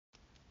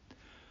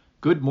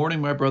Good morning,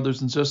 my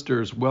brothers and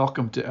sisters.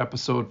 Welcome to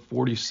episode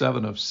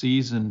 47 of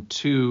season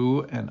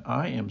 2. And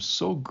I am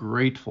so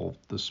grateful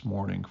this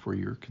morning for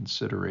your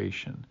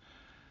consideration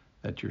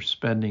that you're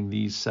spending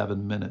these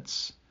 7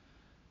 minutes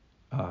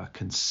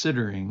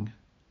considering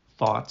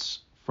thoughts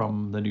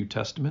from the New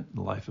Testament and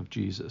the life of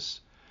Jesus.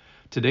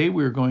 Today,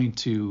 we're going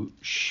to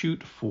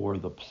shoot for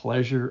the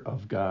pleasure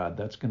of God.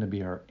 That's going to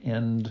be our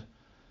end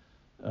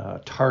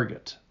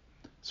target.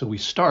 So we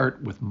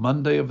start with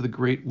Monday of the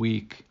Great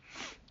Week.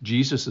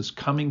 Jesus is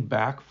coming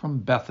back from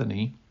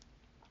Bethany,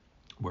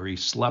 where he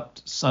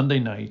slept Sunday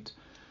night,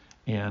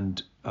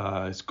 and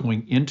is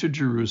going into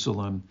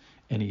Jerusalem,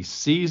 and he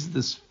sees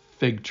this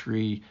fig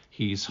tree.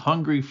 He's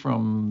hungry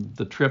from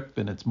the trip,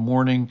 and it's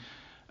morning,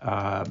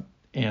 and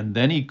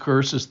then he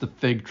curses the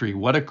fig tree.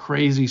 What a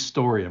crazy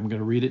story. I'm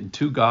going to read it in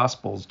 2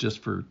 Gospels just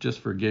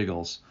for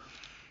giggles.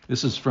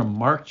 This is from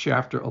Mark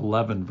chapter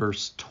 11,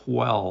 verse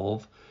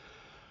 12.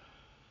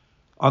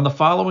 On the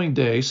following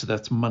day, so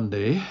that's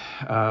Monday,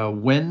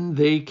 when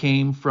they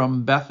came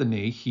from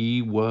Bethany,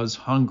 he was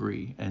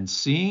hungry. And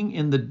seeing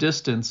in the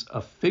distance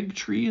a fig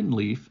tree in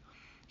leaf,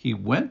 he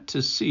went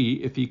to see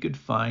if he could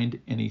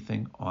find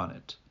anything on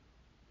it.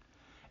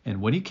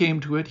 And when he came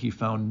to it, he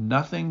found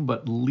nothing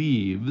but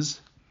leaves,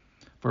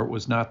 for it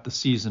was not the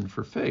season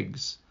for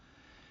figs.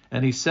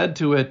 And he said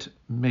to it,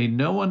 "May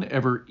no one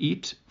ever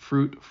eat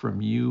fruit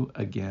from you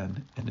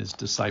again." And his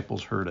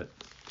disciples heard it.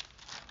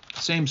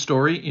 Same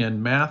story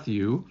in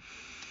Matthew.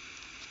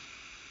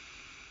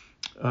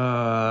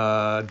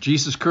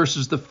 Jesus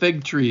curses the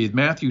fig tree.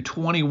 Matthew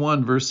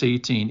 21, verse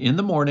 18. In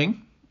the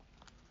morning,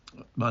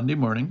 Monday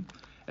morning,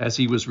 as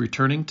he was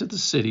returning to the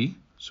city,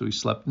 so he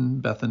slept in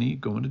Bethany,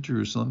 going to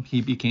Jerusalem,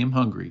 he became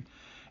hungry.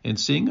 And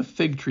seeing a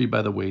fig tree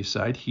by the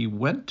wayside, he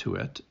went to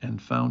it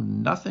and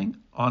found nothing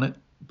on it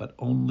but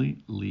only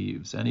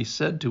leaves. And he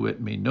said to it,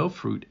 "May no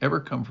fruit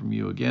ever come from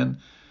you again."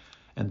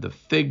 And the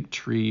fig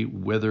tree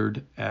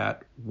withered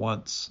at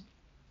once.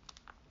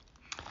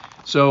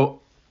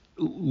 So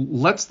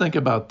let's think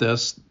about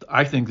this.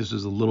 I think this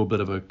is a little bit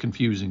of a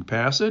confusing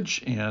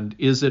passage. And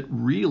is it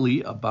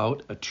really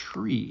about a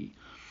tree?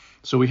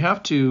 So we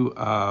have to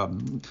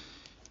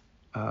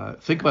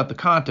think about the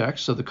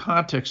context. So the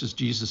context is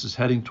Jesus is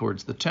heading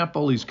towards the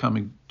temple. He's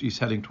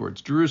heading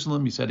towards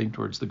Jerusalem. He's heading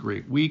towards the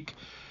Great Week.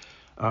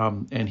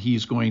 And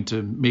he's going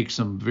to make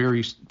some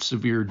very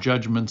severe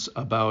judgments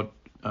about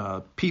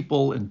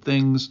people and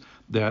things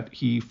that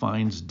he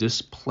finds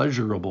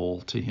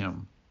displeasurable to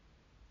him.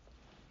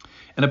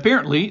 And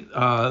apparently,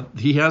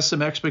 he has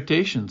some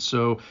expectations.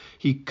 So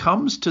he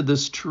comes to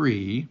this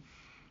tree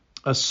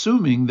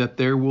assuming that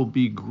there will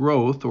be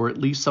growth, or at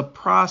least a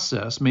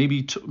process,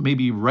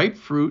 maybe ripe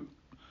fruit,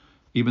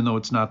 even though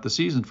it's not the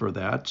season for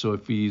that. So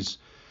if he's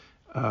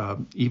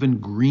even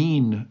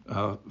green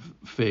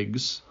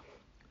figs,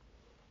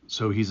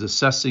 so he's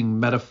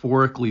assessing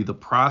metaphorically the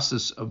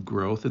process of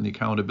growth and the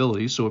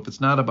accountability. So if it's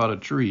not about a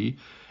tree,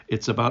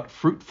 it's about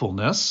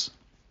fruitfulness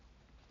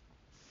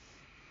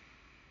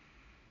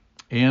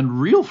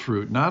and real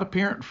fruit, not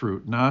apparent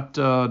fruit, not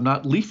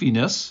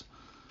leafiness.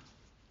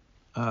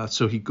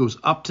 So he goes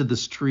up to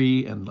this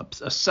tree and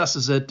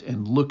assesses it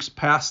and looks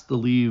past the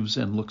leaves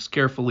and looks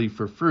carefully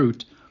for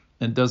fruit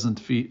and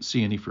doesn't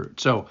see any fruit.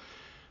 So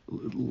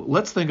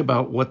let's think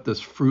about what this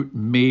fruit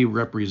may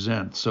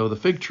represent. So the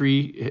fig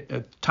tree,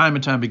 time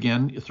and time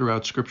again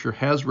throughout Scripture,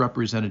 has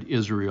represented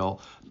Israel.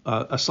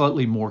 A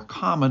slightly more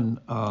common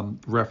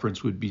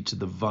reference would be to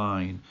the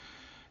vine.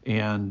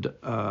 And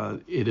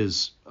it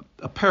is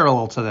a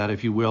parallel to that,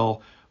 if you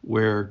will,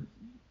 where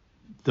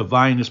the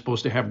vine is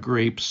supposed to have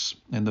grapes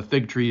and the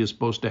fig tree is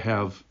supposed to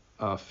have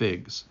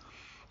figs.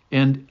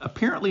 And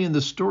apparently in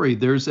this story,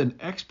 there's an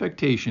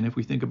expectation, if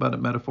we think about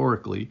it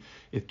metaphorically,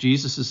 if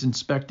Jesus is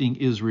inspecting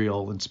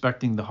Israel,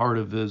 inspecting the heart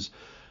of his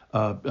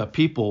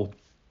people,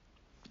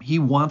 he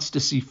wants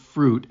to see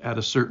fruit at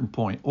a certain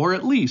point, or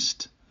at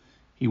least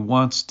he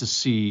wants to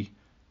see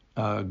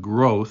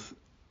growth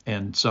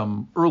and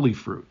some early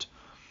fruit.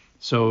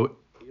 So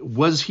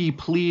was he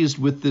pleased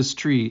with this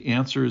tree?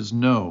 Answer is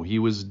no. He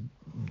was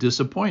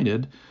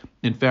disappointed.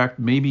 In fact,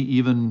 maybe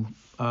even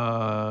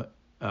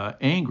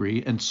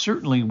angry, and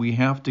certainly we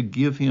have to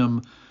give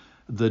him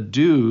the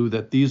due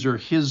that these are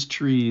his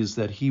trees,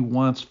 that he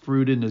wants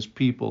fruit in his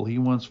people, he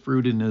wants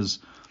fruit in his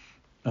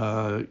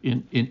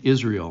in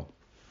Israel.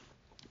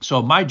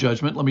 So my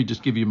judgment, let me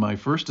just give you my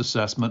first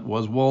assessment,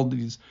 was, well,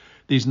 these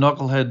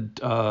knucklehead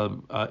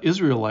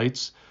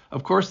Israelites,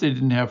 of course they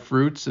didn't have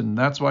fruits, and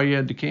that's why he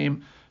had to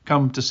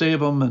come to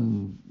save them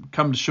and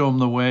come to show them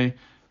the way.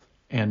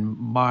 And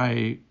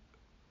my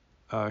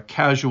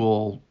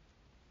casual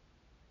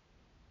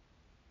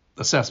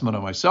assessment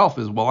of myself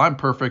is, well, I'm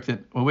perfect.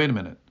 And well, wait a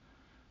minute,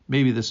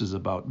 maybe this is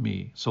about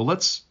me. So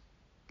let's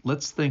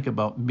think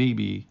about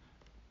maybe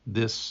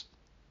this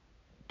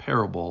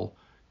parable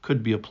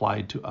could be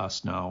applied to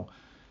us now,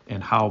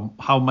 and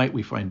how might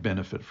we find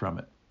benefit from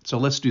it. So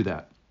let's do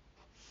that.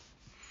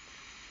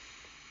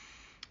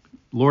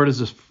 Lord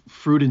is a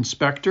fruit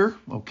inspector.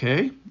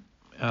 Okay.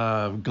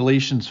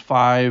 Galatians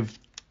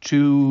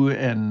 5:22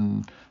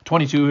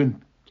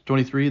 and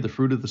 23, the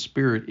fruit of the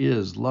Spirit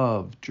is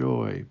love,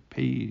 joy,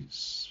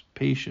 peace,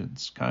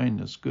 patience,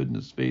 kindness,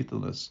 goodness,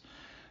 faithfulness,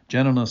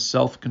 gentleness,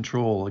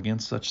 self-control.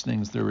 Against such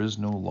things there is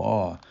no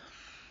law.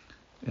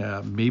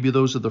 Maybe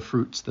those are the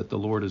fruits that the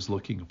Lord is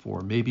looking for.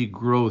 Maybe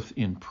growth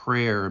in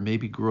prayer,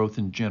 maybe growth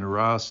in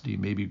generosity,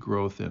 maybe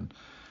growth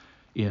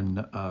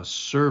in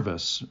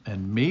service,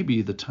 and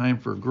maybe the time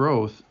for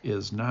growth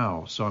is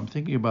now. So I'm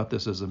thinking about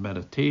this as a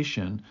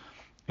meditation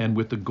and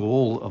with the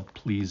goal of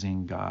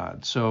pleasing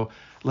God. So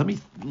let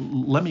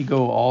me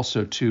go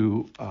also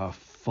to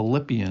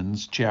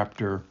Philippians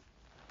chapter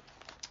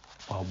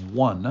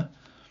 1.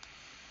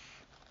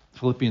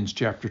 Philippians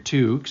chapter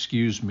 2,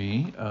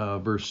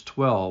 verse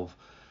 12.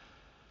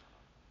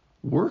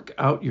 Work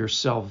out your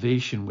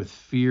salvation with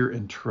fear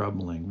and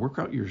trembling. Work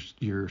out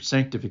your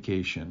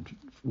sanctification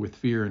with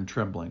fear and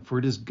trembling. For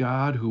it is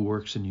God who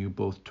works in you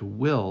both to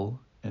will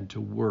and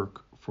to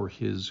work for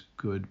his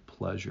good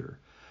pleasure.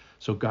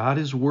 So God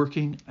is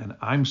working, and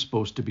I'm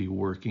supposed to be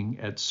working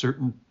at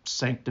certain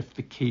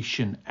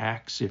sanctification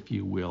acts, if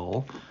you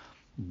will,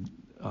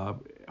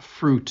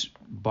 fruit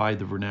by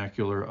the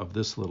vernacular of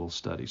this little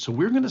study. So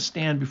we're going to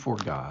stand before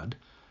God,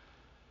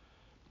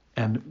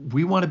 and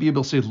we want to be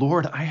able to say,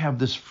 Lord, I have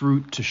this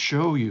fruit to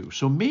show you.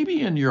 So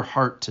maybe in your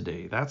heart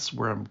today, that's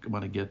where I'm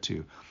going to get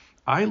to.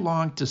 I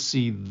long to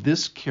see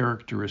this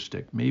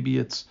characteristic. Maybe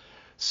it's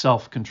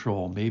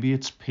self-control. Maybe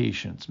it's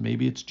patience.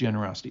 Maybe it's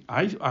generosity.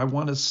 I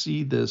want to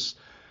see this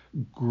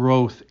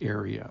growth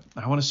area.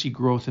 I want to see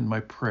growth in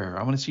my prayer.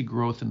 I want to see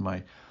growth in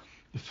my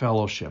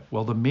fellowship.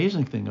 Well, the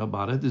amazing thing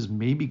about it is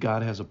maybe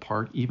God has a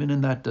part even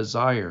in that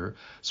desire.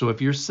 So if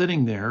you're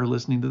sitting there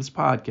listening to this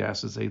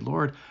podcast and say,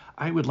 Lord,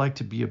 I would like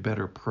to be a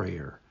better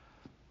prayer.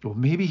 Well,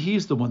 maybe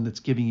he's the one that's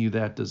giving you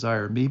that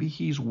desire. Maybe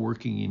he's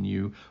working in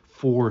you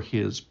for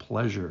his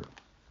pleasure.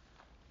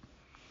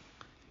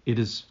 It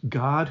is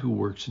God who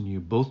works in you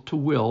both to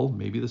will,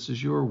 maybe this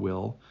is your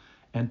will,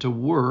 and to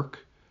work,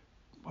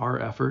 our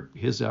effort,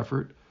 his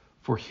effort,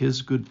 for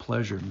his good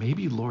pleasure.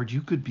 Maybe, Lord,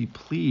 you could be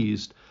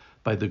pleased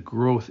by the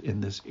growth in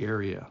this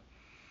area.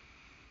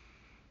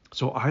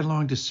 So I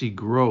long to see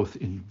growth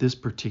in this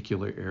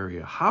particular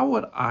area. How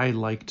would I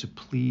like to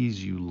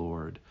please you,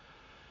 Lord?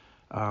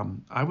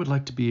 I would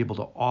like to be able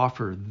to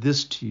offer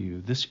this to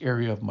you, this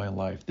area of my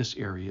life, this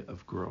area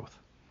of growth.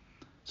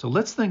 So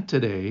let's think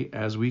today,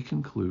 as we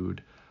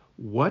conclude,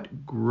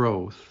 what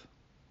growth,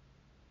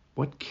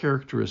 what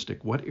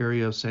characteristic, what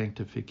area of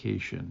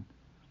sanctification,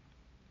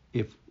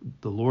 if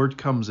the Lord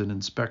comes and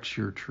inspects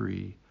your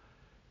tree,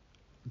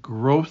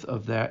 growth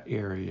of that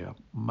area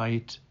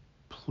might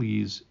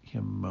please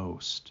him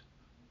most.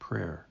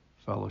 Prayer,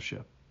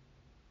 fellowship,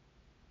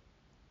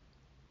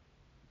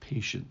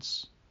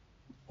 patience,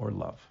 or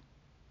love.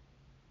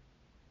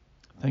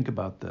 Think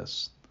about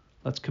this.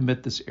 Let's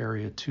commit this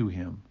area to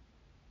him.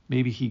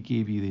 Maybe he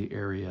gave you the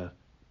area.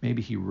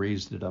 Maybe he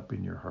raised it up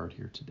in your heart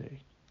here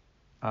today.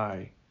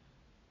 I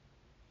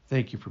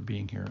thank you for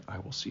being here. I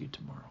will see you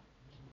tomorrow.